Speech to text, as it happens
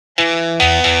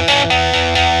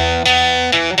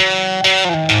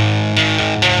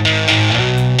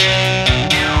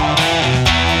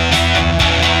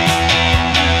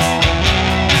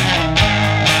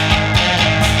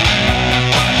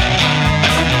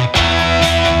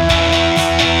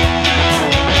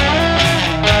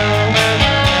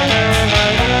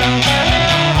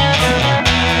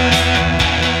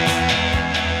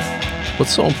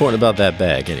What's so important about that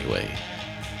bag anyway?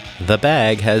 The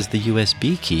bag has the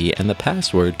USB key and the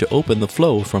password to open the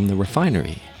flow from the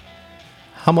refinery.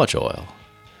 How much oil?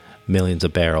 Millions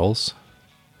of barrels.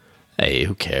 Hey,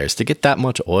 who cares? To get that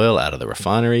much oil out of the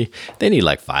refinery, they need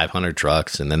like 500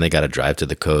 trucks, and then they got to drive to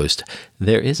the coast.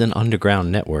 There is an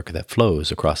underground network that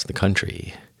flows across the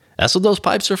country. That's what those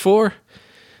pipes are for?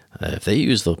 If they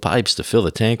use the pipes to fill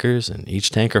the tankers, and each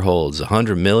tanker holds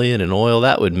 100 million in oil,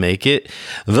 that would make it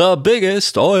the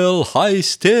biggest oil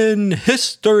heist in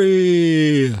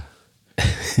history.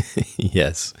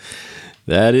 Yes,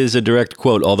 that is a direct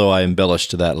quote, although I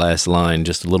embellished that last line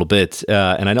just a little bit.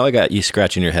 And I know I got you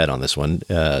scratching your head on this one,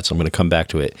 so I'm going to come back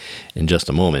to it in just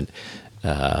a moment.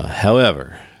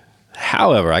 However,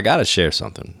 I got to share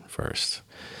something first.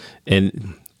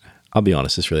 And I'll be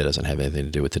honest, this really doesn't have anything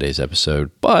to do with today's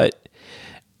episode, but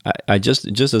I just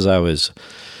as I was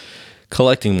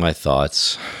collecting my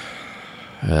thoughts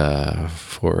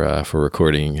for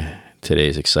recording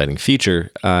today's exciting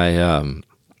feature,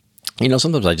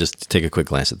 sometimes I just take a quick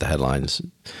glance at the headlines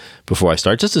before I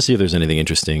start, just to see if there's anything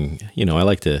interesting. I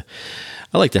like to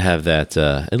have that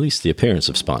at least the appearance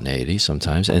of spontaneity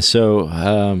sometimes, and so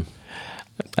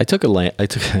I took a lance.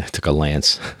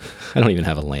 I don't even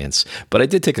have a lance, but I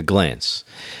did take a glance,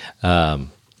 and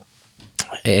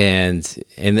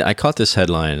I caught this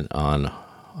headline on.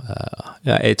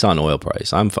 It's on oil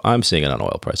price. I'm seeing it on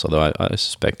oil price, although I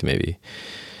suspect maybe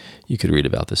you could read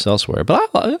about this elsewhere. But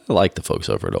I like the folks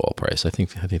over at Oil Price. I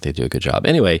think they do a good job.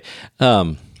 Anyway,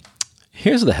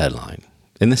 here's the headline,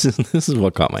 and this is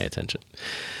what caught my attention.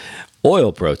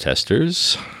 Oil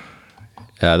protesters.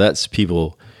 That's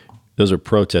people. Those are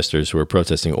protesters who are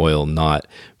protesting oil, not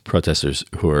protesters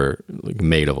who are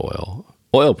made of oil.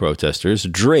 Oil protesters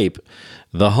drape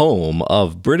the home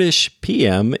of British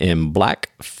PM in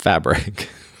black fabric.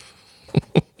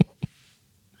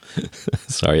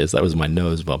 Sorry, that was my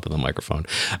nose bumping the microphone.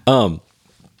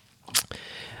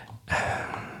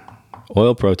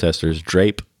 Oil protesters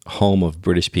drape home of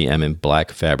British PM in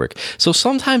black fabric. So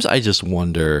sometimes I just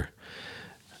wonder.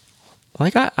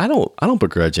 Like I don't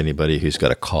begrudge anybody who's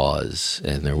got a cause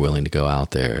and they're willing to go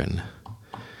out there and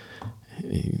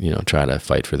try to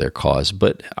fight for their cause.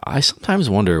 But I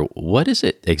sometimes wonder, what is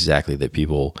it exactly that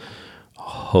people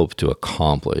hope to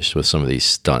accomplish with some of these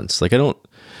stunts? Like I don't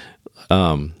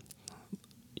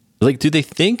do they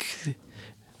think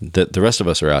that the rest of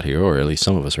us are out here, or at least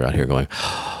some of us are out here going,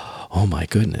 oh my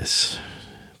goodness,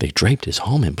 they draped his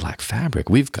home in black fabric.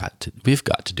 We've got to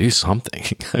do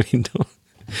something. I mean,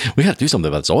 we got to do something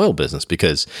about this oil business,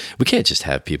 because we can't just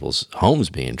have people's homes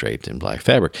being draped in black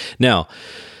fabric. Now,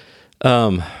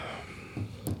 they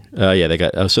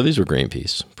got. So these were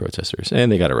Greenpeace protesters,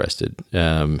 and they got arrested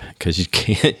because you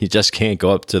just can't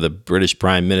go up to the British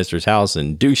Prime Minister's house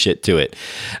and do shit to it.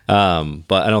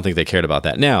 But I don't think they cared about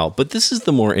that now. But this is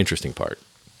the more interesting part.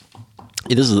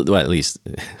 This is, well, at least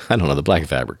I don't know. The black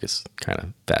fabric is kind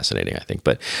of fascinating, I think,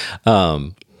 but.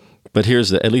 But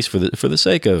here's at least for the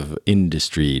sake of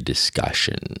industry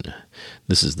discussion,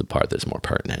 this is the part that's more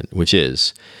pertinent, which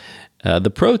is the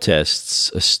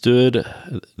protesters,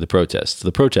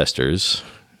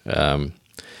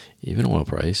 even oil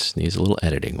price needs a little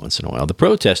editing once in a while. The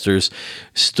protesters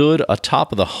stood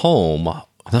atop of the home.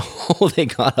 They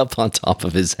got up on top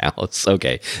of his house.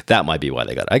 Okay, that might be why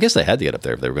they got it. I guess they had to get up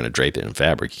there if they were going to drape it in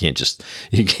fabric. You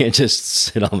can't just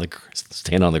stand on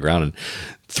the ground and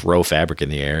throw fabric in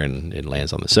the air and it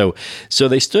lands on the. So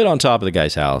they stood on top of the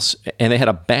guy's house, and they had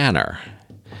a banner,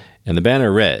 and the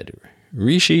banner read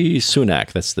Rishi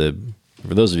Sunak. That's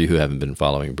for those of you who haven't been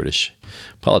following British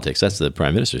politics, that's the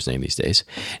Prime Minister's name these days.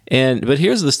 But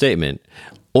here's the statement: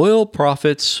 oil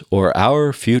profits or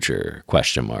our future? ?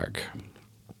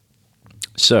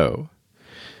 So,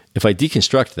 if I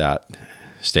deconstruct that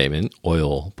statement,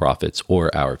 oil profits or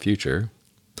our future,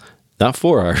 not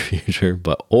for our future,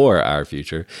 but or our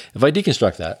future, if I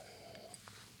deconstruct that,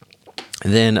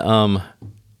 then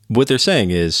what they're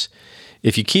saying is,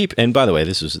 if you keep, and by the way,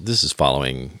 this is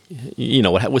following,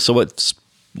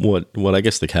 what I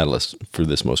guess the catalyst for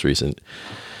this most recent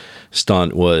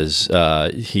stunt was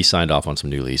he signed off on some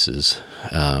new leases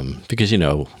because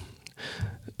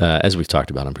as we've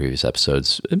talked about on previous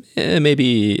episodes,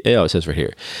 maybe it says right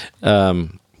here,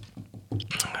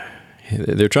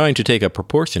 they're trying to take a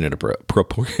proportionate approach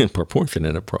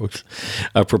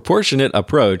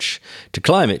to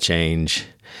climate change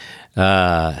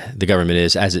The government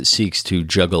is, as it seeks to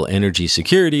juggle energy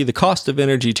security, the cost of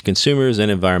energy to consumers, and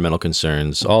environmental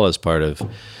concerns, all as part of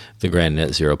the grand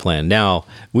net zero plan. Now,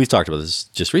 we've talked about this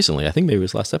just recently. I think maybe it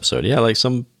was last episode. Yeah, like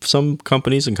some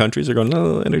companies and countries are going,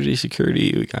 no, energy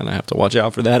security, we kind of have to watch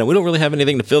out for that. And we don't really have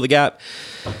anything to fill the gap.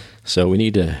 So we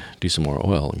need to do some more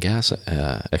oil and gas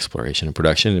exploration and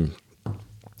production.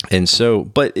 And so,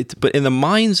 but in the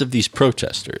minds of these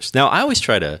protesters, now I always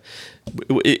try to,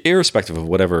 irrespective of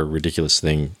whatever ridiculous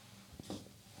thing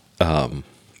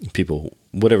people,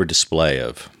 whatever display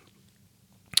of,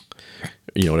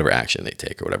 whatever action they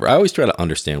take or whatever, I always try to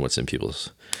understand what's in people's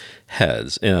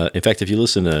heads. In fact, if you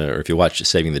listen to, or if you watch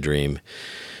Saving the Dream,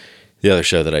 the other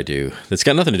show that I do, that's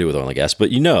got nothing to do with oil and gas,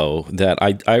 but that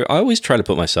I always try to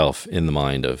put myself in the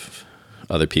mind of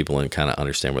other people and kind of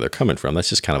understand where they're coming from. That's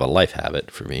just kind of a life habit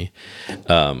for me.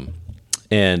 But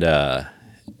in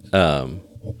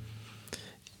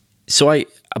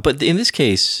this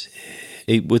case,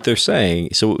 what they're saying,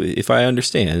 so if I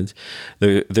understand,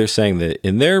 they're saying that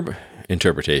in their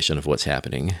interpretation of what's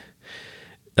happening,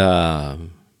 the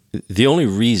only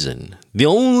reason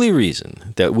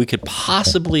that we could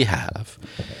possibly have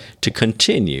to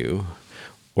continue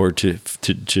or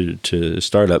to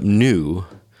start up new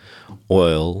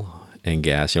oil and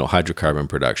gas, hydrocarbon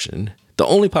production, the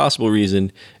only possible reason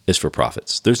is for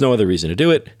profits. There's no other reason to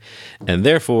do it, and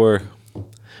therefore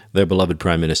their beloved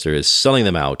prime minister is selling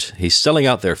them out. He's selling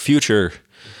out their future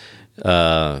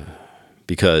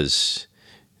because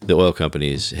the oil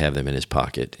companies have them in his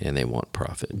pocket and they want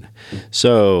profit.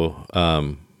 So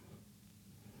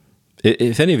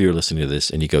if any of you are listening to this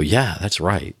and you go, yeah, that's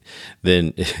right,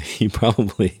 then you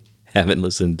probably haven't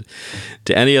listened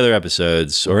to any other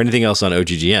episodes or anything else on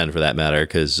OGGN for that matter,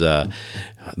 because the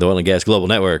Oil and Gas Global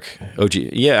Network,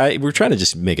 we're trying to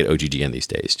just make it OGGN these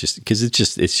days, just because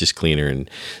it's just cleaner and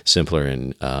simpler,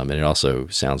 and it also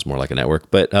sounds more like a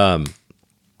network. But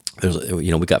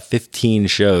we got 15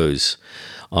 shows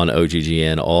on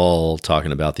OGGN, all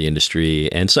talking about the industry,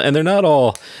 and they're not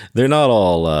all they're not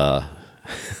all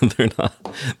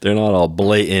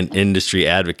blatant industry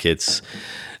advocates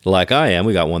like I am.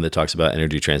 We got one that talks about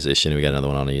energy transition, and we got another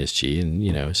one on ESG,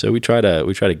 and so we try to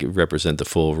represent the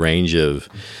full range of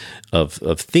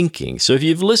thinking. So if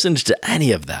you've listened to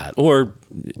any of that, or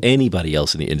anybody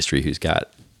else in the industry who's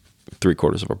got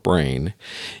 3/4 of a brain,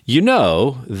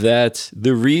 that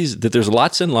that there's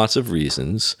lots and lots of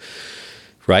reasons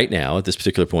right now at this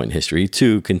particular point in history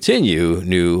to continue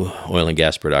new oil and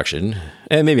gas production,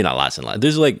 and maybe not lots and lots.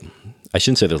 I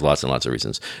shouldn't say there's lots and lots of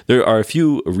reasons. There are a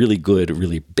few really good,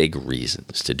 really big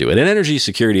reasons to do it. And energy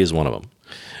security is one of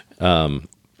them.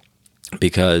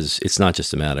 Because it's not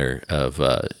just a matter of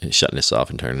shutting this off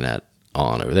and turning that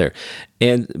on over there.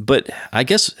 But I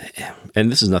guess,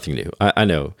 and this is nothing new. I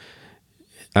know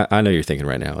you're thinking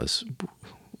right now is,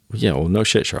 well, no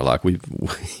shit, Sherlock.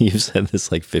 You've said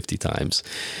this like 50 times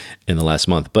in the last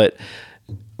month. But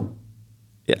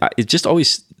it just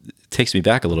always takes me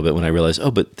back a little bit when I realize,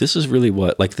 but this is really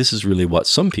what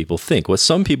some people think. What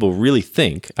some people really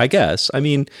think, I guess. I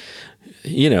mean,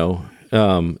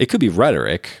 it could be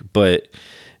rhetoric, but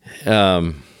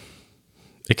it's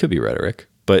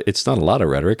not a lot of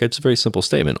rhetoric. It's a very simple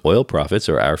statement. Oil profits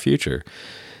are our future.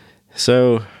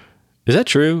 So is that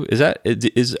true?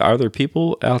 Are there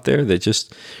people out there that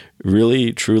just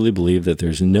really, truly believe that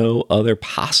there's no other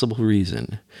possible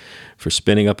reason for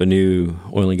spinning up a new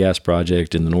oil and gas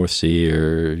project in the North Sea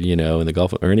or, in the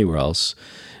Gulf or anywhere else?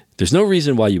 There's no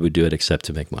reason why you would do it except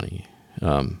to make money.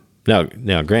 Now,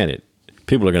 granted,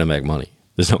 people are going to make money.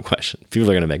 There's no question.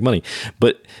 People are going to make money.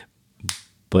 But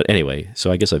anyway,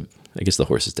 so I guess the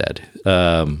horse is dead.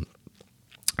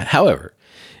 However,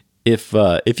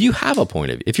 if you have a point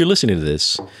of view, if you're listening to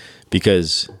this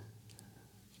because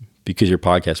your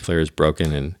podcast player is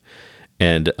broken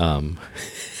and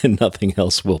nothing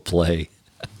else will play,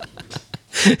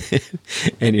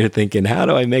 and you're thinking, how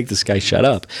do I make this guy shut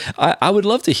up? I would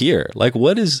love to hear,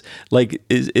 what is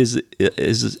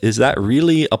that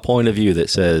really a point of view that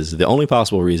says the only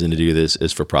possible reason to do this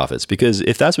is for profits? Because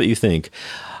if that's what you think,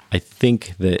 I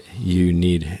think that you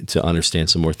need to understand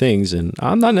some more things, and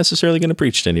I'm not necessarily going to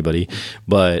preach to anybody,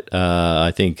 but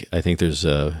I think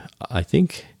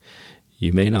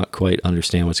you may not quite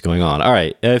understand what's going on. All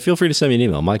right, feel free to send me an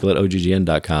email,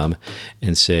 michael@oggn.com,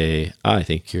 and say, I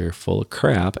think you're full of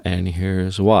crap, and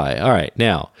here's why. All right,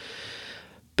 now,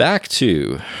 back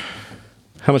to,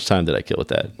 how much time did I kill with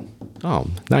that?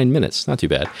 9 minutes, not too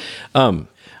bad. All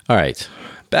right,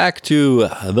 back to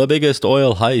the biggest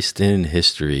oil heist in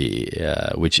history,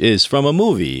 which is from a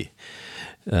movie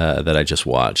that I just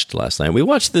watched last night. We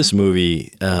watched this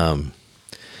movie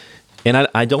and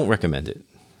I don't recommend it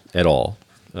at all,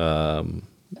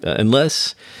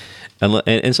 unless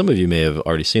and some of you may have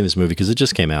already seen this movie because it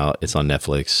just came out. It's on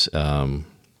Netflix, and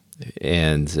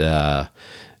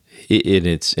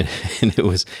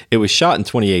it was shot in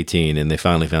 2018, and they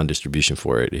finally found distribution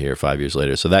for it here 5 years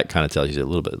later. So that kind of tells you a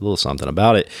little something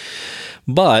about it.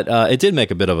 But it did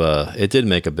make a bit of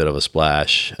a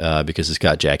splash because it's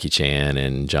got Jackie Chan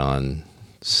and John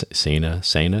Cena.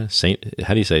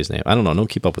 How do you say his name? I don't know. Don't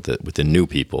keep up with the new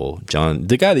people. John,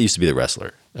 the guy that used to be the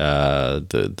wrestler,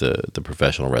 the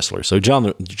professional wrestler. So John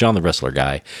the wrestler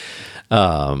guy.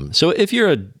 So if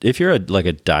you're a like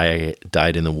a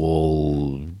dyed in the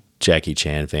wool Jackie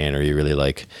Chan fan, or you really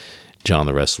like John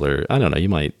the Wrestler, I don't know, you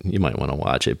might want to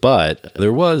watch it. But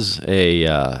there was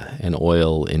an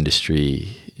oil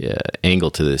industry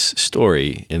angle to this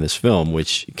story in this film,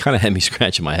 which kind of had me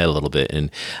scratching my head a little bit.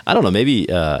 And I don't know,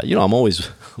 maybe I'm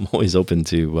always open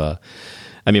to.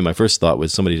 I mean, my first thought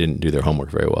was somebody didn't do their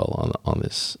homework very well on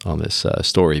this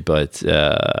story, but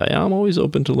I'm always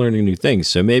open to learning new things.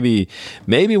 So maybe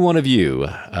one of you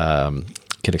can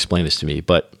explain this to me,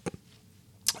 but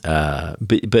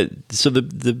so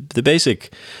the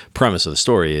basic premise of the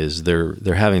story is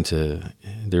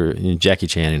Jackie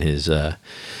Chan and his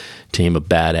team of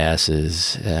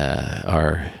badasses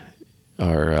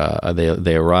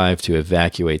they arrive to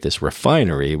evacuate this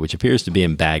refinery, which appears to be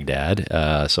in Baghdad.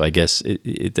 So I guess I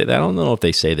don't know if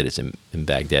they say that it's in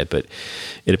Baghdad, but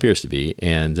it appears to be.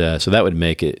 And so that would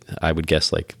make it, I would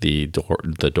guess, like the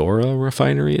Dora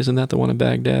refinery. Isn't that the one in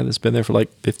Baghdad that's been there for like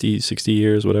 50, 60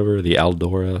 years, whatever? The Al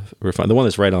Dora refinery, the one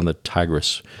that's right on the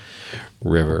Tigris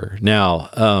River. Now,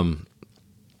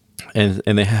 and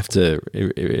they have to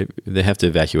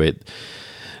evacuate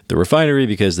the refinery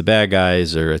because the bad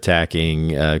guys are attacking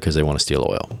because they want to steal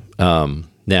oil.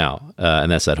 Now,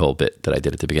 and that's that whole bit that I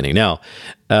did at the beginning. Now,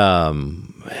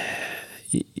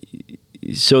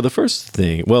 so the first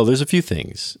thing, well, there's a few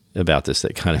things about this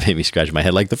that kind of made me scratch my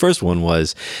head. Like the first one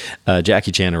was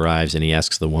Jackie Chan arrives and he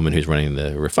asks the woman who's running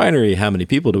the refinery, how many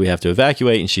people do we have to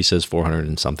evacuate? And she says 400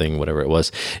 and something, whatever it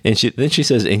was. And then she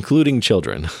says, including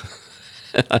children.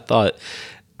 I thought,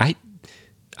 I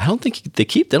don't think they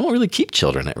don't really keep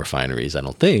children at refineries. I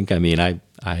don't think. I mean, I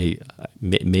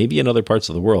maybe in other parts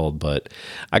of the world, but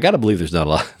I got to believe there's not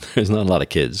a lot of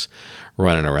kids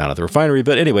running around at the refinery.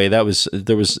 But anyway, there was,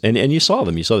 and you saw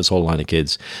them. You saw this whole line of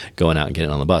kids going out and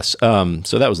getting on the bus.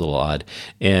 So that was a little odd.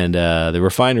 And the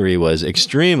refinery was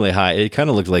extremely high. It kind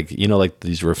of looked like, like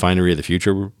these Refinery of the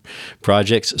Future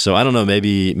projects. So I don't know,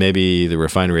 maybe the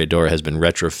refinery at Dora has been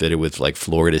retrofitted with like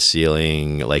floor to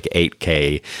ceiling, like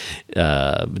 8K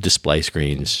display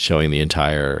screens showing the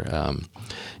entire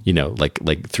like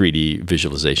 3D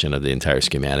visualization of the entire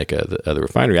schematic of the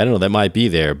refinery. I don't know, that might be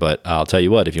there, but I'll tell you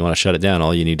what, if you want to shut it down,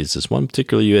 all you need is this one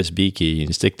particular USB key. You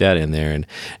can stick that in there and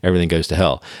everything goes to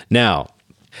hell. Now,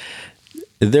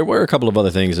 there were a couple of other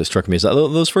things that struck me.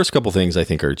 Those first couple things I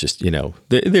think are just,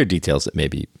 they're details that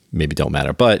maybe don't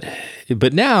matter. But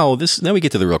now we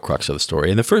get to the real crux of the story.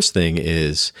 And the first thing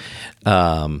is,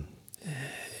 so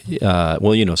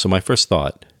my first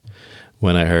thought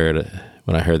when I heard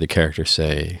the character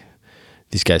say,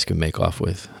 these guys can make off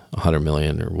with 100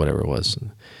 million or whatever it was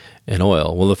in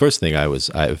oil. Well, the first thing I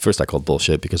called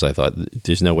bullshit because I thought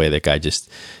there's no way that guy just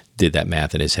did that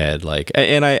math in his head. Like,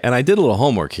 and I did a little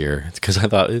homework here because I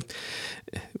thought,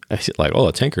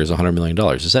 a tanker is $100 million.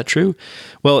 Is that true?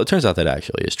 Well, it turns out that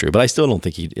actually is true, but I still don't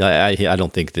think I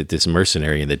don't think that this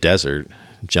mercenary in the desert,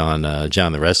 John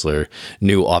the Wrestler,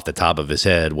 knew off the top of his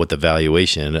head what the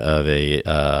valuation of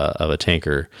a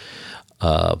tanker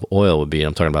of oil would be.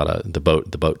 I'm talking about the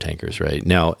boat tankers, right?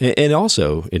 Now, and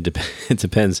also it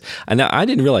depends. And now I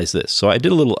didn't realize this, so I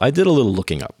did a little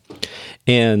looking up,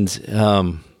 and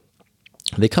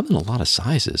they come in a lot of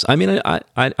sizes. I mean, I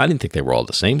didn't think they were all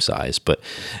the same size, but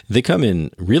they come in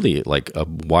really like a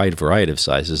wide variety of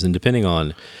sizes, and depending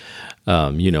on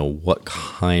what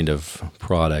kind of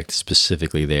product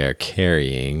specifically they are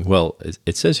carrying. Well,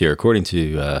 it says here, according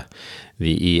to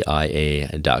the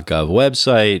EIA.gov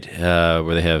website,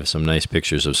 where they have some nice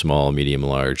pictures of small, medium,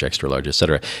 large, extra large,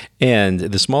 etc. And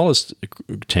the smallest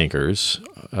tankers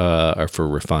are for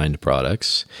refined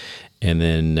products. And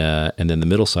then the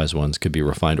middle-sized ones could be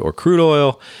refined or crude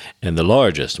oil, and the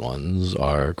largest ones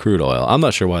are crude oil. I'm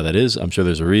not sure why that is. I'm sure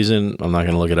there's a reason. I'm not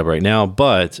going to look it up right now.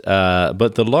 But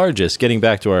the largest, getting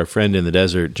back to our friend in the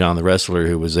desert, John the Wrestler,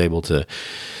 who was able to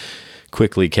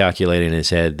quickly calculate in his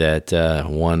head that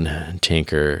one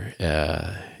tanker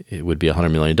it would be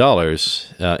 $100 million.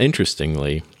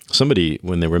 Interestingly, somebody,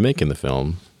 when they were making the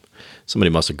film, somebody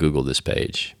must have Googled this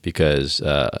page because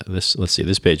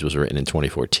this page was written in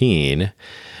 2014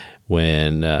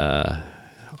 when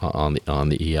on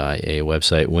the EIA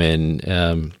website when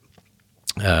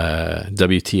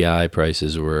WTI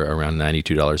prices were around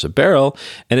 $92 a barrel.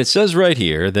 And it says right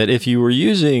here that if you were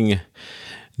using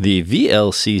the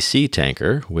VLCC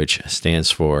tanker, which stands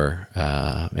for,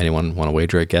 anyone want to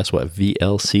wager a guess what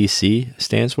VLCC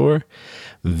stands for?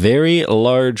 Very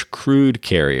Large Crude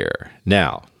Carrier.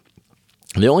 Now,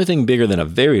 the only thing bigger than a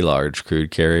very large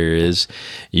crude carrier is,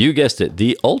 you guessed it,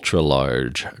 the ultra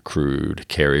large crude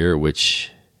carrier,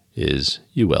 which is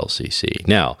ULCC.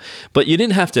 Now, but you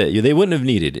didn't have to, they wouldn't have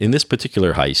needed, in this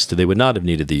particular heist, they would not have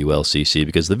needed the ULCC,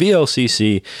 because the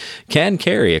VLCC can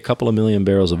carry a couple of million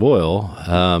barrels of oil.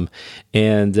 So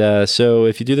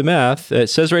if you do the math, it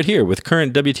says right here, with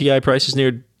current WTI prices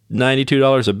near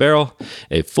 $92 a barrel,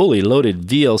 a fully loaded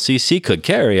VLCC could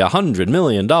carry $100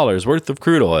 million worth of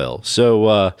crude oil.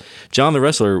 So John the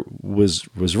Wrestler was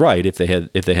right if they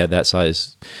had that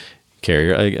size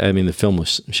carrier. I mean, the film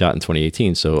was shot in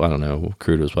 2018, so I don't know.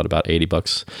 Crude was about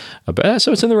 $80 a barrel,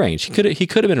 so it's in the range. He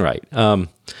could have been right.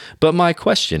 But my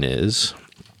question is,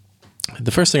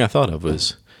 the first thing I thought of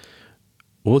was,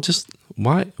 well, just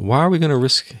why are we going to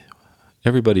risk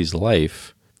everybody's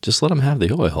life? Just let them have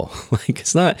the oil. Like,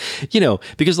 it's not,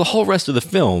 because the whole rest of the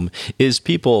film is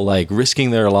people like risking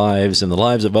their lives and the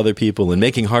lives of other people and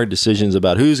making hard decisions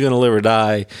about who's going to live or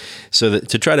die, so that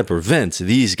to try to prevent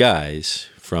these guys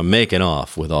from making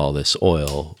off with all this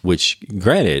oil, which,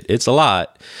 granted, it's a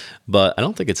lot, but I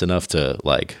don't think it's enough to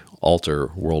like alter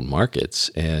world markets.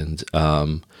 And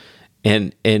so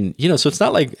it's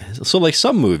not like, like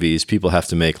some movies, people have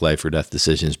to make life or death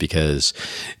decisions because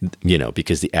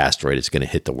the asteroid is going to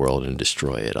hit the world and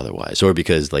destroy it otherwise, or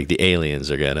because like the aliens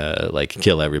are going to like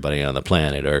kill everybody on the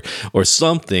planet, or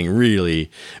something really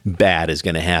bad is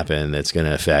going to happen that's going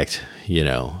to affect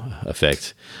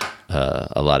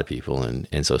a lot of people,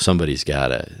 and so somebody's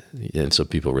gotta, and so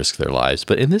people risk their lives.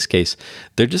 But in this case,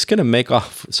 they're just gonna make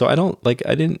off. So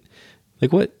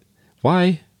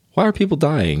why are people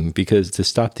dying? Because to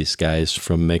stop these guys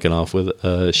from making off with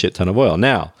a shit ton of oil.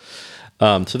 Now,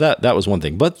 so that was one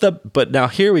thing. But now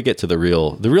here we get to the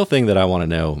real thing that I want to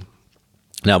know.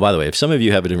 Now, by the way, if some of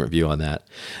you have a different view on that,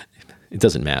 it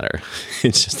doesn't matter.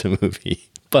 It's just a movie.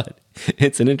 But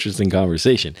it's an interesting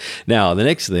conversation. Now, the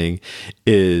next thing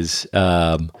is,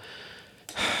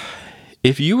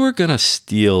 if you were going to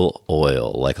steal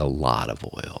oil, like a lot of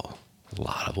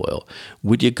oil,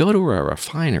 would you go to a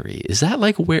refinery? Is that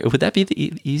like would that be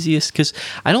the easiest? Because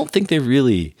I don't think they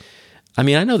really, I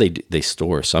mean, I know they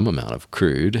store some amount of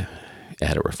crude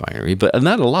at a refinery, but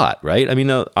not a lot, right? I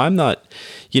mean, I'm not,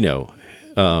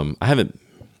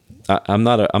 I'm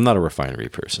not a refinery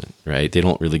person, right? They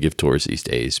don't really give tours these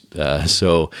days. But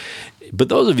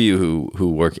those of you who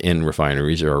work in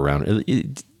refineries or around,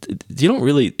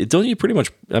 don't you pretty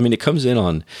much, I mean, it comes in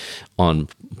on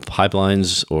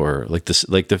pipelines, or like this,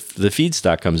 like the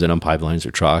feedstock comes in on pipelines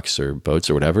or trucks or boats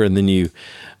or whatever. And then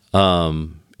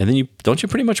don't you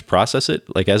pretty much process it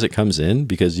like as it comes in,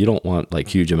 because you don't want like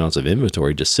huge amounts of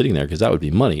inventory just sitting there, because that would be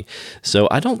money. So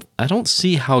I don't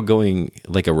see how going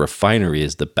like a refinery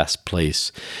is the best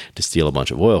place to steal a bunch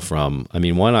of oil from. I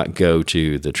mean, why not go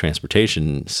to the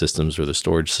transportation systems or the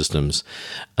storage systems?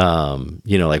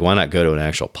 Like why not go to an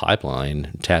actual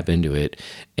pipeline, tap into it,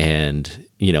 and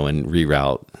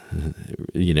reroute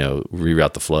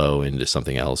the flow into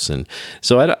something else. And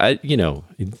so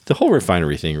the whole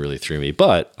refinery thing really threw me,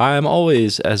 but I'm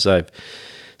always, as I've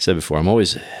said before, I'm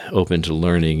always open to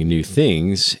learning new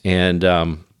things. And,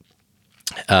 so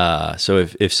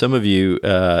if some of you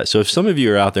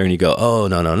are out there and you go, oh,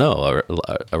 no,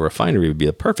 a refinery would be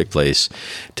a perfect place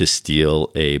to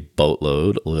steal a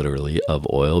boatload, literally, of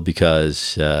oil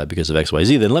because of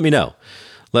XYZ, then let me know.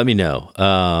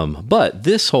 But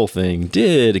this whole thing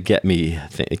did get me,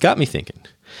 it got me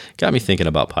thinking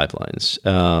about pipelines.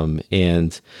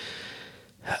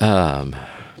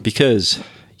 Because,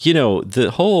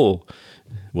 the whole,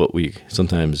 what we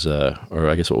sometimes, or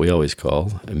I guess what we always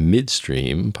call a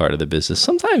midstream part of the business,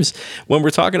 sometimes when we're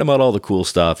talking about all the cool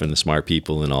stuff and the smart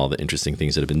people and all the interesting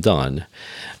things that have been done,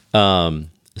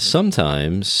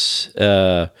 sometimes,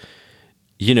 the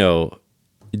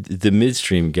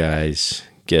midstream guys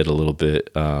get a little bit,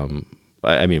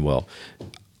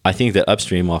 I think that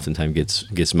upstream oftentimes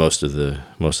gets most of the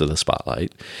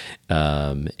spotlight,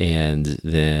 and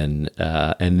then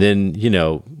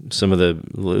some of the,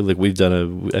 like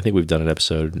I think we've done an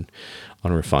episode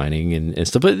on refining and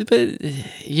stuff, but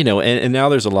and now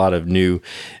there's a lot of new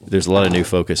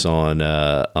focus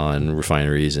on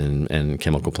refineries and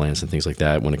chemical plants and things like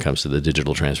that when it comes to the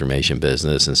digital transformation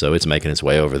business, and so it's making its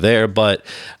way over there, but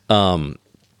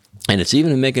And it's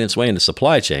even making its way into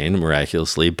supply chain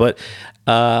miraculously. But,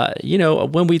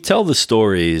 when we tell the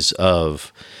stories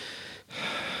of,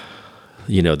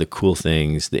 the cool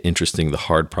things, the interesting, the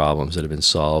hard problems that have been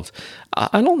solved,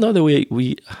 I don't know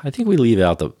that I think we leave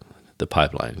out the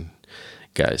pipeline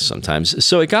guys sometimes.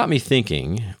 So it got me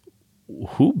thinking,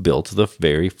 who built the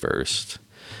very first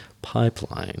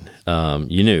pipeline?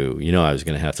 You know I was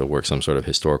going to have to work some sort of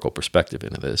historical perspective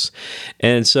into this.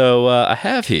 And so I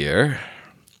have here,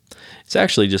 it's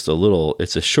actually just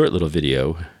it's a short little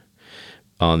video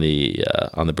on the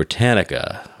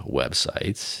Britannica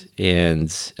website.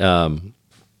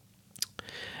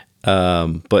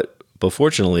 But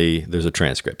fortunately, there's a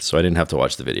transcript, so I didn't have to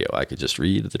watch the video. I could just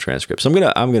read the transcript. So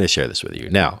I'm gonna share this with you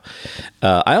now.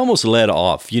 I almost led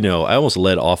off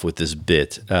with this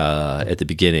bit at the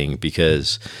beginning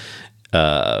because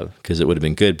it would have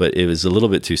been good, but it was a little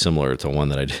bit too similar to one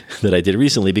that I did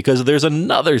recently, because there's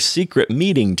another secret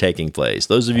meeting taking place.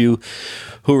 Those of you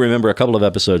who remember a couple of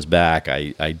episodes back,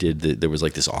 there was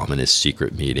like this ominous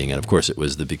secret meeting, and of course it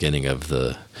was the beginning of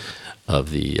the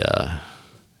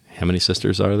how many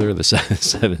sisters are there? The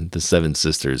seven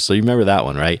sisters. So you remember that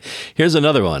one, right? Here's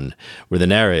another one where the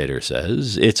narrator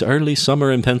says, "It's early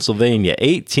summer in Pennsylvania,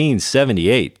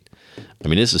 1878." I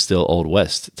mean, this is still Old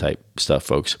West type stuff,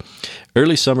 folks.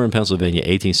 Early summer in Pennsylvania,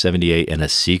 1878, and a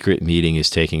secret meeting is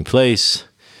taking place.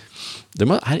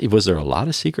 Was there a lot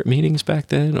of secret meetings back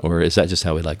then, or is that just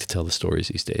how we like to tell the stories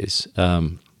these days?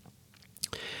 A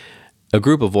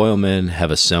group of oilmen have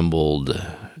assembled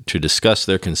to discuss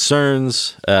their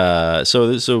concerns.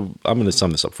 So I'm going to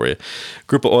sum this up for you. A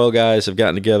group of oil guys have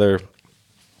gotten together,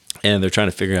 and they're trying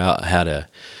to figure out how to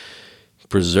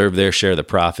preserve their share of the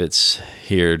profits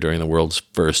here during the world's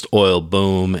first oil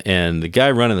boom. And the guy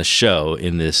running the show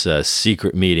in this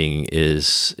secret meeting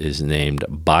is named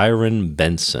Byron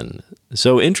Benson.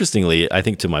 So interestingly, I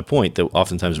think, to my point, that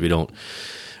oftentimes we don't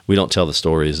tell the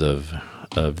stories of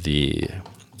the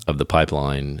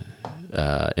pipeline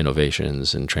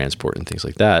innovations and transport and things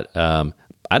like that. I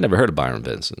never heard of Byron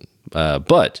Benson,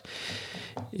 but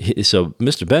so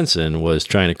Mr. Benson was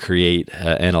trying to create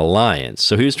an alliance.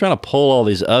 So he was trying to pull all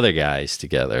these other guys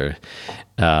together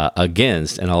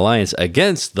against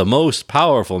the most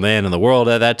powerful man in the world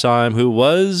at that time, who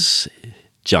was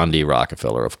John D.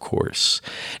 Rockefeller, of course,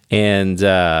 and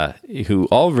who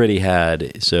already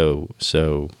had So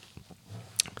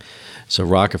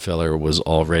Rockefeller was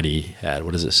already had,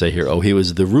 what does it say here? Oh, he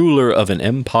was the ruler of an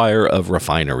empire of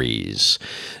refineries.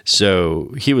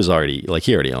 So he was already,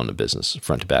 he already owned the business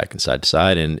front to back and side to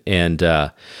side. And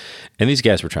these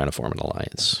guys were trying to form an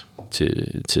alliance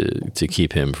to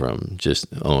keep him from just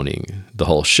owning the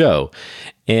whole show.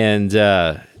 And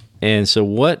so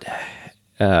what,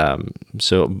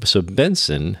 so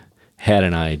Benson had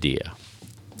an idea.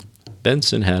 And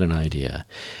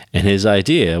his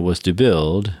idea was to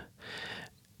build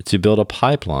a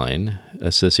pipeline.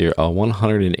 It says here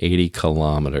 180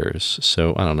 kilometers.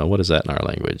 So I don't know, what is that in our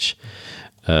language?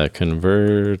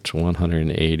 Convert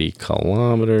 180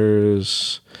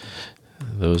 kilometers.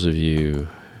 Those of you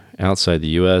outside the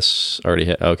U.S. already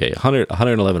had,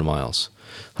 111 miles,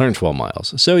 112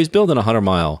 miles. So he's building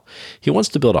he wants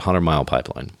to build a 100-mile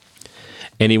pipeline.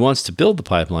 And he wants to build the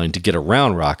pipeline to get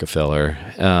around Rockefeller,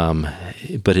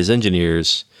 but his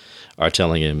engineers are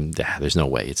telling him, there's no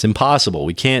way. It's impossible.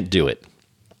 We can't do it.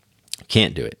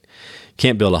 Can't build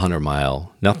a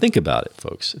 100-mile. Now think about it,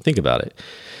 folks. Think about it.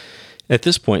 At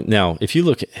this point, now, if you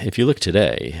look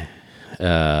today,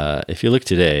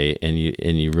 and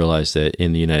you realize that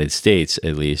in the United States,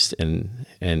 at least, and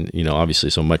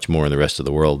obviously so much more in the rest of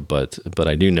the world, but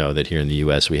I do know that here in the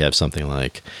U.S. we have something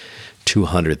like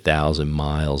 200,000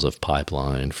 miles of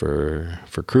pipeline for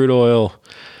crude oil.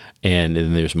 And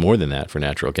then there's more than that for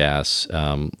natural gas.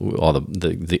 All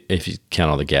the if you count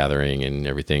all the gathering and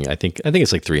everything, I think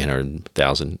it's like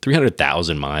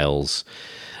 300,000 miles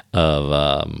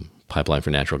of pipeline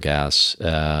for natural gas.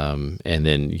 And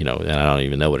then and I don't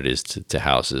even know what it is to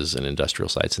houses and industrial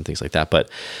sites and things like that. But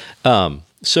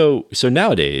so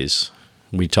nowadays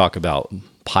we talk about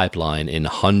pipeline in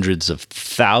hundreds of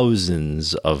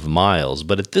thousands of miles.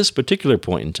 But at this particular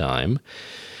point in time,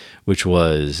 which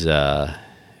was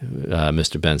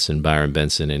Mr. Benson, Byron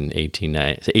Benson, in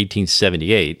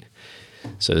 1878,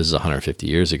 so this is 150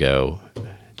 years ago,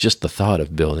 just the thought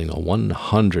of building a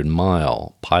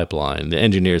 100-mile pipeline, the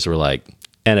engineers were like,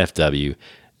 NFW,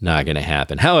 not going to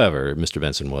happen. However, Mr.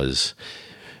 Benson was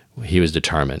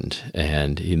determined,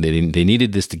 and they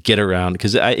needed this to get around,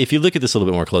 because if you look at this a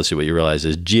little bit more closely, what you realize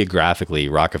is geographically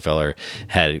Rockefeller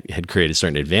had created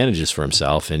certain advantages for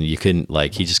himself, and you couldn't,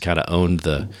 he just kind of owned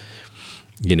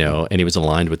and he was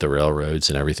aligned with the railroads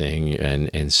and everything,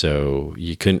 and so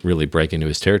you couldn't really break into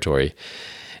his territory.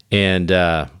 And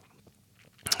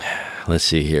let's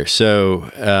see here.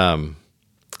 So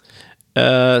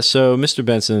Mr.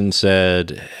 Benson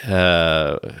said,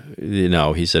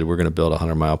 he said, we're going to build a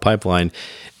 100-mile pipeline.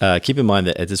 Keep in mind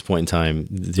that at this point in time,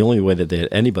 the only way that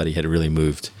anybody had really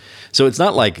moved. So it's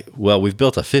not like, well, we've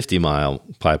built a 50-mile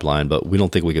pipeline, but we don't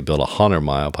think we could build a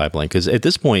 100-mile pipeline. Because at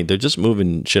this point, they're just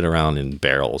moving shit around in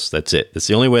barrels. That's it. That's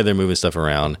the only way they're moving stuff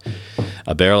around.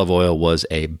 A barrel of oil was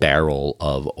a barrel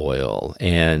of oil.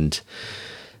 And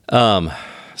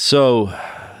so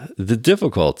the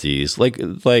difficulties, like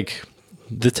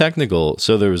the technical,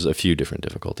 so there was a few different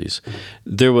difficulties.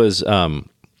 There was,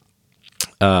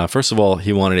 first of all,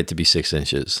 he wanted it to be 6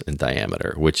 inches in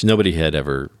diameter, which nobody had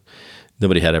ever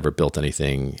built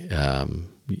anything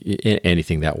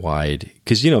that wide.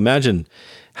 Because, imagine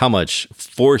how much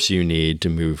force you need to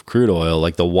move crude oil.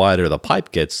 Like the wider the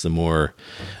pipe gets, the more,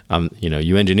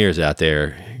 you engineers out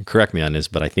there, correct me on this,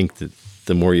 but I think that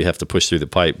the more you have to push through the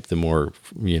pipe, the more,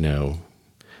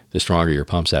 the stronger your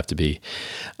pumps have to be.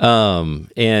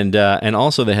 And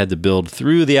also they had to build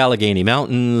through the Allegheny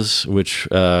Mountains, which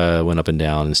went up and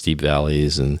down in steep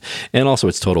valleys. And also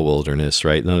it's total wilderness,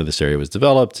 right? None of this area was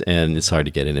developed, and it's hard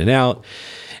to get in and out.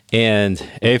 And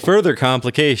a further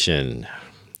complication,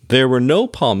 there were no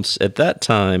pumps at that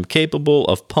time capable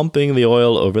of pumping the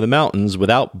oil over the mountains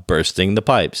without bursting the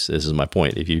pipes. This is my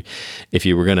point. If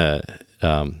you were going to,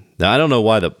 now I don't know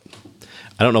why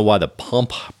the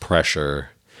pump pressure,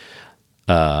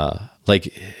 I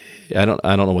don't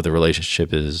know what the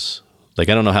relationship is. Like,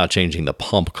 I don't know how changing the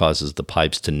pump causes the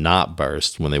pipes to not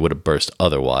burst when they would have burst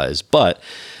otherwise. But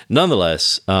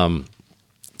nonetheless,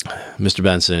 Mr.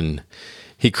 Benson,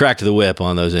 he cracked the whip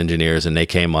on those engineers, and they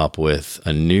came up with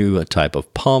a new type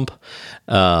of pump.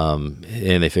 And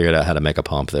they figured out how to make a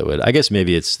pump that would, I guess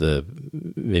maybe it's the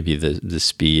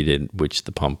speed at which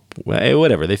the pump,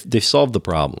 whatever. They solved the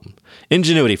problem.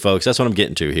 Ingenuity, folks. That's what I'm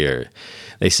getting to here.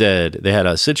 They said they had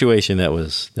a situation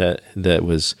that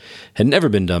had never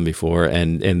been done before,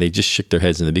 and they just shook their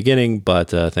heads in the beginning. But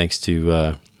thanks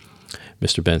to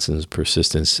Mr. Benson's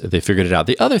persistence, they figured it out.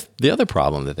 The other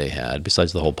problem that they had,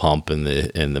 besides the whole pump and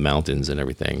the mountains and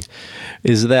everything,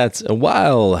 is that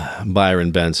while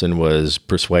Byron Benson was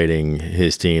persuading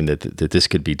his team that this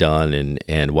could be done,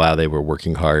 and while they were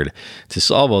working hard to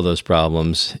solve all those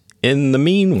problems, in the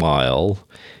meanwhile,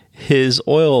 his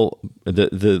oil,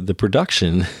 the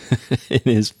production in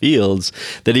his fields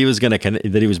that he was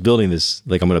building this,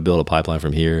 like, I'm going to build a pipeline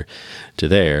from here to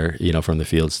there, from the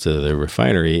fields to the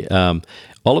refinery.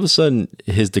 All of a sudden,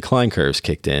 his decline curves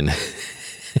kicked in,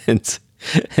 and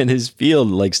his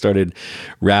field started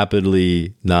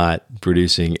rapidly not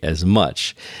producing as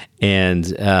much, and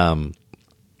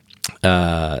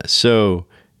so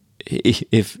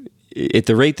if at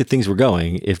the rate that things were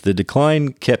going, if the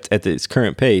decline kept at its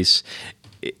current pace,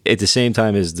 at the same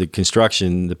time as the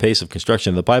pace of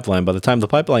construction of the pipeline, by the time the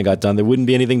pipeline got done, there wouldn't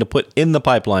be anything to put in the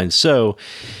pipeline. So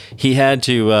he had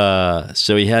to,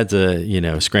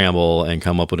 scramble and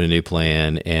come up with a new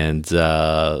plan. And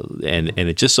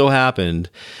it just so happened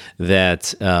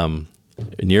that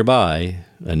nearby,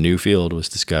 a new field was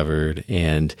discovered,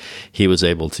 and he was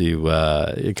able to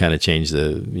kind of change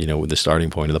the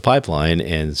starting point of the pipeline,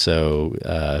 and so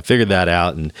figured that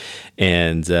out,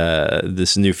 and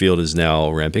this new field is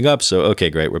now ramping up. So okay,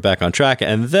 great, we're back on track,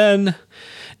 and then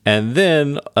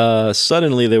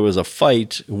suddenly there was a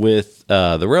fight with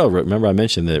the railroad. Remember, I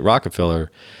mentioned that Rockefeller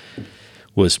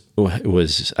was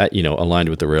aligned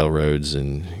with the railroads,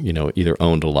 and either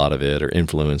owned a lot of it or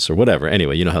influenced or whatever.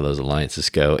 Anyway, you know how those alliances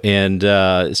go. And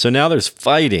so now there's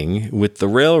fighting with the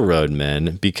railroad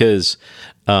men because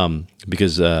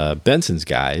Benson's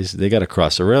guys, they got to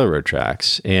cross the railroad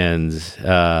tracks, and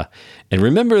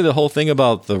remember the whole thing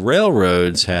about the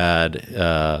railroads had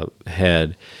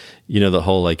the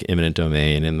whole eminent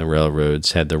domain, and the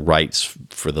railroads had the rights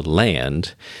for the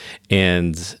land.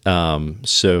 And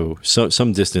so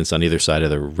some distance on either side of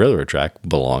the railroad track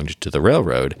belonged to the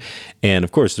railroad. And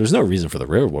of course, there's no reason for the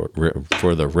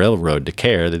railroad to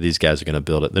care that these guys are going to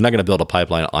build it. They're not going to build a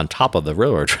pipeline on top of the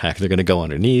railroad track. They're going to go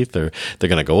underneath, or they're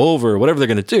going to go over, whatever they're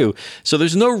going to do. So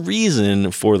there's no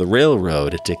reason for the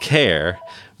railroad to care.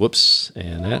 Whoops.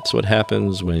 And that's what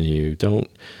happens when you don't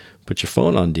put your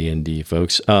phone on D&D,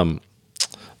 folks.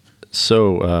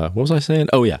 So what was I saying?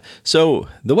 Oh, yeah. So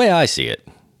the way I see it,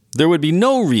 there would be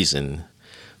no reason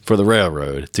for the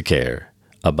railroad to care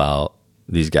about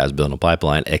these guys building a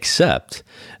pipeline, except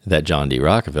that John D.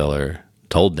 Rockefeller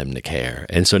told them to care.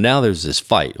 And so now there's this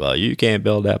fight. Well, you can't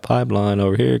build that pipeline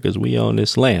over here because we own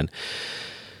this land.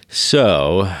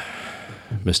 So,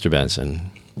 Mr. Benson,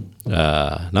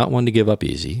 not one to give up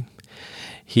easy.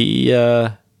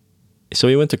 So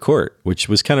he went to court, which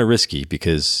was kind of risky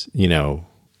because,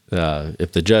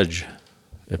 if the judge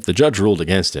ruled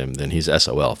against him, then he's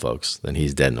SOL, folks. Then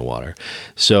he's dead in the water.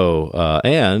 So,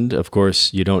 and of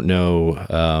course, you don't know.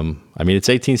 It's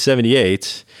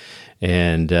 1878,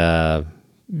 and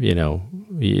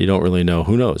you don't really know.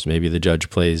 Who knows? Maybe the judge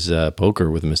plays poker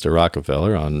with Mr.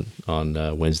 Rockefeller on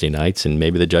Wednesday nights, and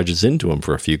maybe the judge is into him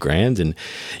for a few grand. And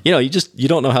you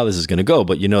don't know how this is going to go,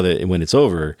 but you know that when it's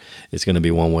over, it's going to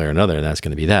be one way or another, and that's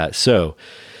going to be that. So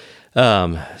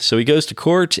he goes to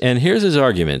court, and here's his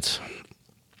argument.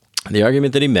 The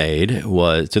argument that he made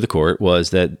to the court was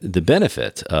that the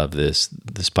benefit of this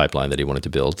pipeline that he wanted to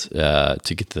build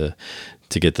to get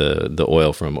the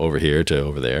oil from over here to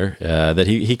over there, that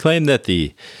he claimed that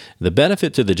the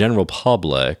benefit to the general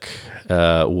public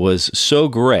was so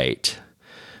great,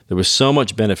 there was so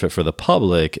much benefit for the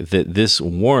public that this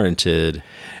warranted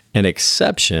an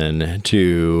exception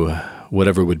to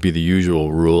whatever would be the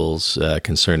usual rules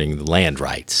concerning the land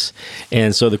rights.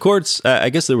 And so the courts, I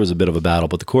guess there was a bit of a battle,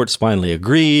 but the courts finally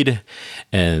agreed,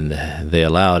 and they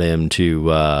allowed him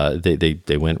to,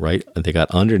 they went right, they got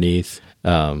underneath,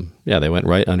 they went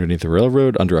right underneath the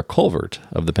railroad, under a culvert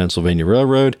of the Pennsylvania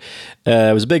Railroad.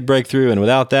 It was a big breakthrough, and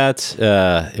without that,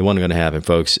 it wasn't going to happen,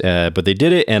 folks. But they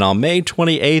did it, and on May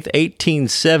 28th,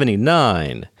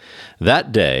 1879,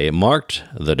 that day marked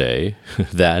the day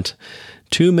that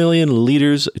 2 million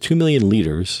liters.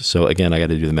 So again, I got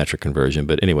to do the metric conversion,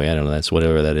 but anyway, I don't know. That's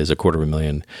whatever that is,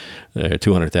 250,000,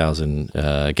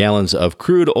 200,000 gallons of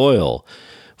crude oil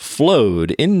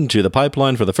flowed into the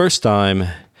pipeline for the first time,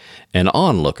 and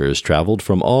onlookers traveled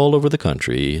from all over the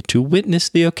country to witness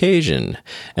the occasion.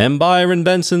 And Byron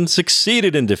Benson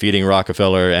succeeded in defeating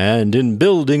Rockefeller and in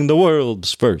building the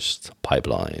world's first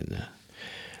pipeline.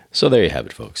 So there you have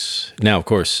it, folks. Now, of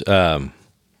course,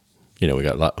 we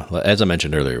got, as I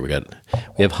mentioned earlier, we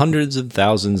have hundreds of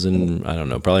thousands, and I don't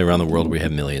know, probably around the world we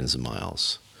have millions of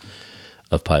miles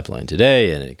of pipeline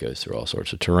today, and it goes through all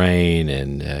sorts of terrain,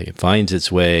 and it finds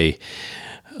its way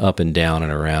up and down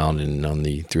and around and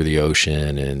through the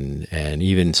ocean, and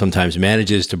even sometimes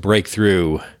manages to break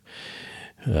through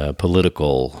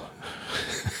political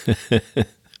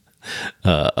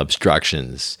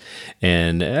obstructions,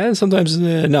 and sometimes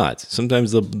not.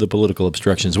 Sometimes the political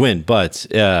obstructions win, but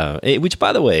which,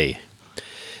 by the way,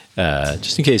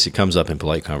 just in case it comes up in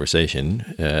polite conversation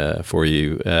for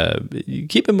you,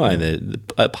 keep in mind that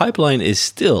a pipelines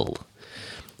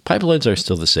are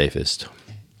still the safest,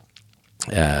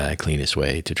 cleanest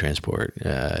way to transport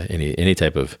any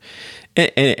type of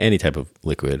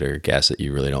liquid or gas that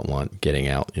you really don't want getting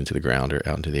out into the ground or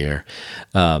out into the air.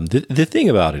 The thing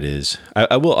about it is,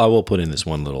 I will put in this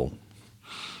one little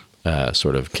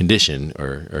sort of condition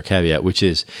or caveat, which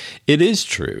is, it is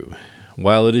true.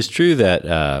 While it is true that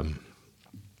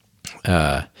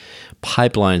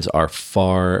pipelines are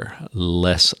far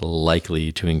less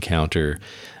likely to encounter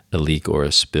a leak or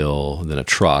a spill than a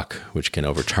truck, which can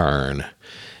overturn,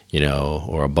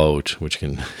 or a boat, which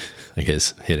can, I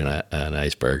guess, hit an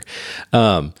iceberg.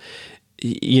 In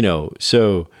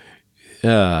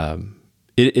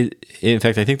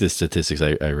fact, I think the statistics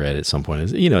I read at some point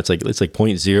is, it's like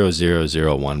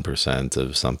 0.0001%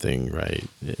 of something, right?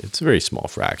 It's a very small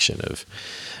fraction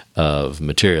of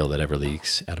material that ever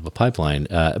leaks out of a pipeline.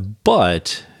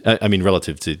 But I mean,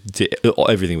 relative to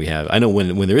everything we have, I know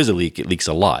when there is a leak, it leaks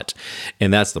a lot,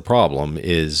 and that's the problem.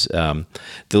 Is the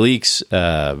leaks?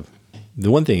 The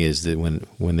one thing is that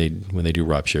when they do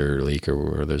rupture or leak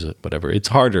or there's whatever, it's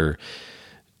harder.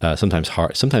 Sometimes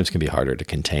can be harder to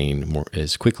contain more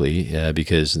as quickly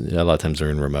because a lot of times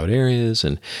they're in remote areas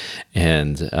and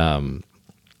it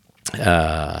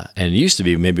used to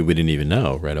be maybe we didn't even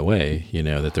know right away,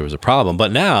 that there was a problem.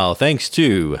 But now, thanks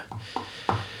to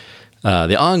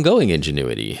the ongoing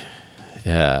ingenuity,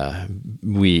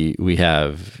 we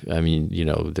have. I mean,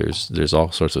 there's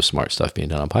all sorts of smart stuff being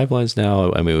done on pipelines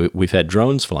now. I mean, we've had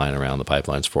drones flying around the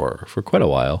pipelines for quite a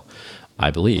while, I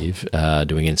believe,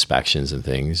 doing inspections and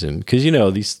things, and because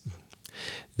these.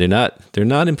 They're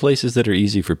not in places that are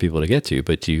easy for people to get to,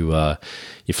 but you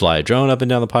fly a drone up and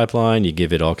down the pipeline, you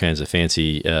give it all kinds of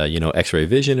fancy, X-ray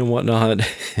vision and whatnot,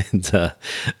 and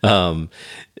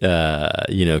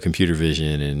computer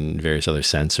vision and various other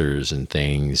sensors and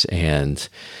things, and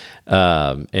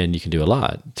you can do a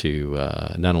lot to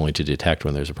not only to detect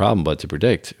when there's a problem, but to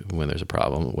predict when there's a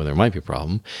problem, when there might be a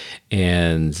problem,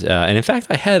 and in fact,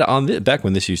 I had back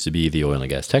when this used to be the Oil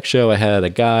and Gas Tech Show, I had a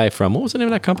guy from, what was the name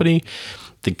of that company?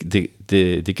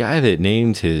 The guy that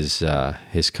named his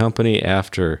company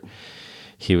after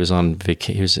he was on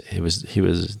he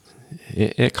was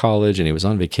at college, and he was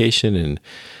on vacation in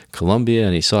Colombia,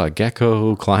 and he saw a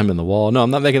gecko climbing the wall. No,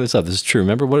 I'm not making this up. This is true.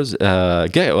 Remember, what is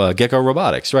Gecko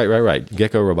Robotics? Right.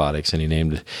 Gecko Robotics, and he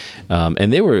named,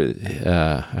 and they were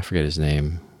I forget his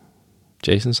name,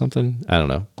 Jason something. I don't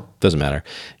know. Doesn't matter.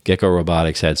 Gecko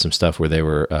Robotics had some stuff where they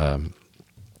were.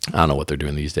 I don't know what they're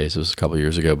doing these days. It was a couple of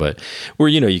years ago, but where,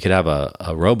 you could have a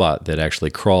robot that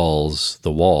actually crawls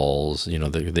the walls,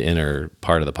 the inner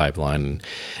part of the pipeline,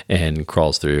 and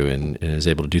crawls through and is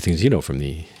able to do things,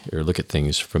 or look at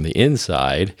things from the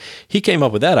inside. He came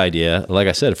up with that idea, like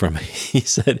I said, he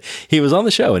said he was on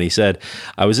the show, and he said,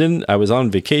 I was on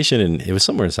vacation, and it was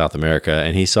somewhere in South America,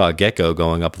 and he saw a gecko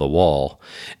going up the wall,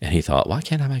 and he thought, why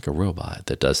can't I make a robot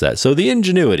that does that? So the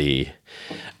ingenuity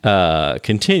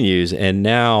continues, and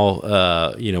now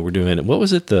we're doing, what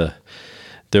was it,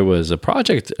 there was a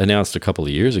project announced a couple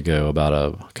of years ago about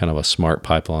a kind of a smart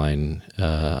pipeline.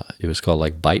 It was called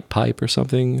like Byte Pipe or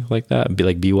something like that,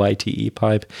 like BYTE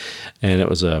pipe, and it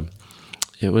was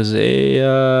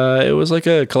like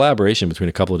a collaboration between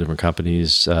a couple of different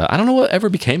companies. I don't know what ever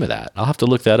became of that. I'll have to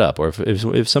look that up. Or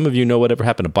if some of you know whatever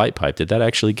happened to Byte Pipe, did that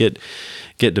actually get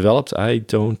developed? I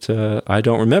don't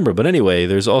remember. But anyway,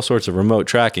 there's all sorts of remote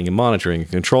tracking and monitoring and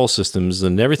control systems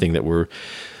and everything that we're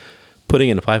putting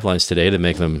into pipelines today to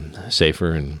make them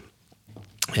safer and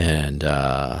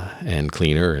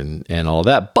cleaner and all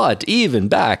that. But even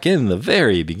back in the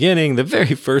very beginning, the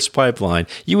very first pipeline,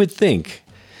 you would think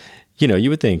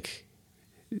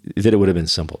that it would have been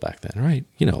simple back then, right?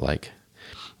 Like,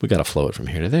 we got to flow it from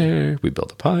here to there. We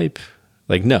built a pipe.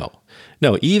 Like, no.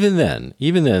 Even then,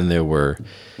 there were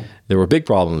big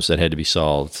problems that had to be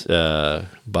solved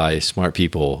by smart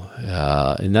people,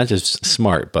 and not just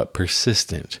smart, but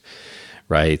persistent,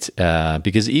 right?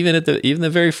 Because even the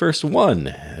very first one,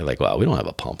 they're like, well, we don't have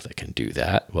a pump that can do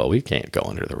that. Well, we can't go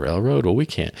under the railroad. Well, we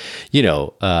can't.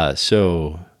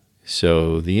 So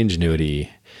the ingenuity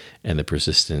and the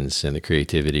persistence and the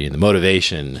creativity and the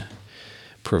motivation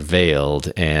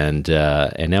prevailed, and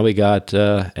now we got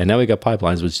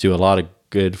pipelines which do a lot of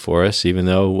good for us, even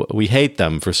though we hate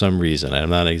them for some reason.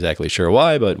 I'm not exactly sure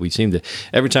why, but we seem to,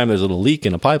 every time there's a little leak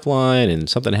in a pipeline and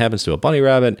something happens to a bunny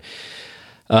rabbit.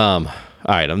 All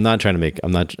right,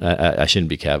 I shouldn't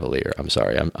be cavalier. I'm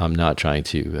sorry. I'm not trying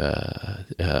to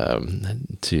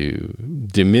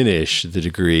diminish the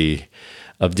degree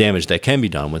of damage that can be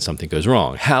done when something goes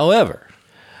wrong. However,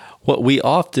 what we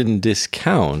often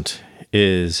discount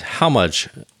is how much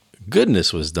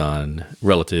goodness was done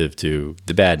relative to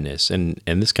the badness. And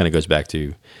this kind of goes back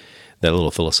to that little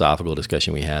philosophical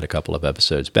discussion we had a couple of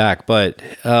episodes back. But,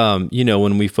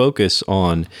 when we focus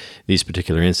on these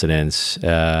particular incidents,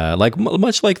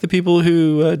 much like the people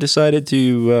who decided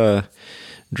to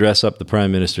dress up the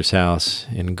Prime Minister's house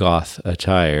in goth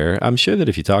attire, I'm sure that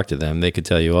if you talk to them, they could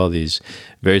tell you all these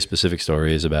very specific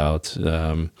stories about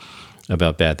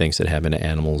bad things that happen to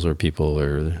animals or people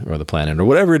or the planet or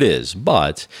whatever it is.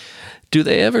 But do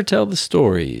they ever tell the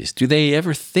stories? Do they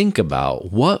ever think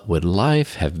about what would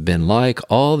life have been like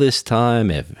all this time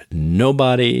if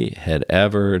nobody had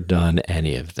ever done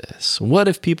any of this? What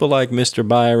if people like Mr.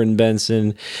 Byron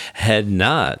Benson had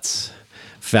not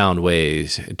found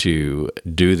ways to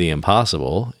do the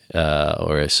impossible,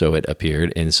 or so it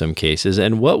appeared in some cases?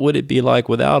 And what would it be like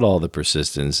without all the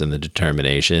persistence and the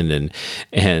determination and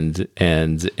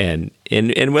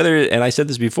whether, and I said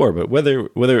this before, but whether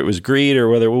it was greed or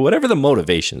whatever the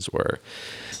motivations were,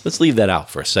 let's leave that out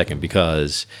for a second,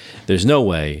 because there's no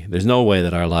way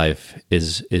that our life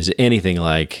is anything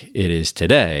like it is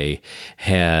today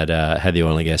had the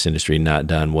oil and gas industry not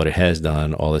done what it has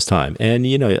done all this time. And,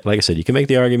 like I said, you can make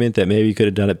the argument that maybe you could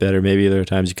have done it better. Maybe there are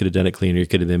times you could have done it cleaner. You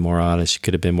could have been more honest. You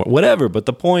could have been more, whatever. But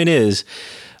the point is,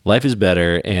 life is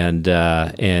better, and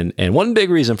one big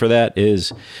reason for that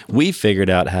is we figured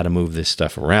out how to move this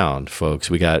stuff around, folks.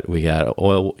 We got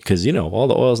oil, because all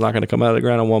the oil is not going to come out of the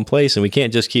ground in one place, and we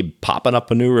can't just keep popping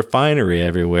up a new refinery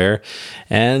everywhere.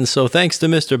 And so, thanks to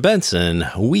Mr. Benson,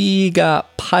 we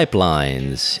got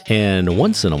pipelines, and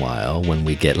once in a while, when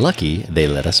we get lucky, they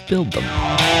let us build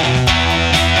them.